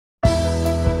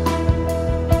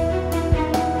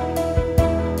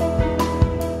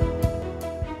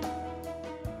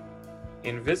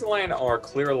Invisalign are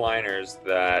clear aligners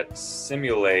that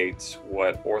simulate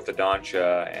what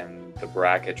orthodontia and the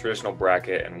bracket, traditional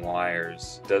bracket and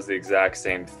wires, does the exact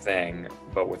same thing,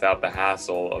 but without the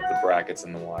hassle of the brackets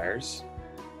and the wires.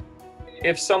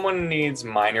 If someone needs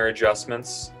minor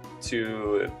adjustments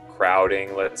to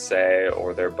crowding, let's say,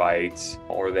 or their bite,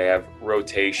 or they have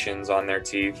rotations on their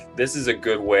teeth, this is a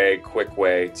good way, quick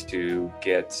way to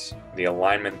get the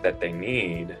alignment that they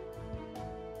need.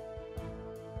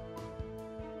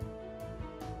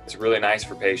 It's really nice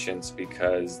for patients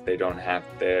because they don't have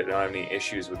any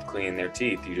issues with cleaning their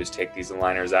teeth. You just take these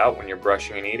aligners out when you're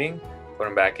brushing and eating, put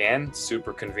them back in,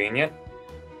 super convenient.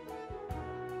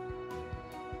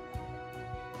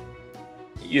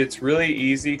 It's really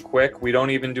easy, quick. We don't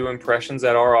even do impressions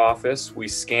at our office. We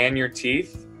scan your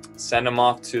teeth, send them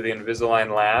off to the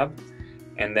Invisalign lab,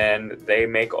 and then they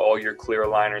make all your clear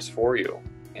aligners for you.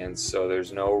 And so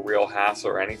there's no real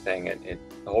hassle or anything.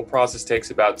 The whole process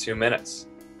takes about 2 minutes.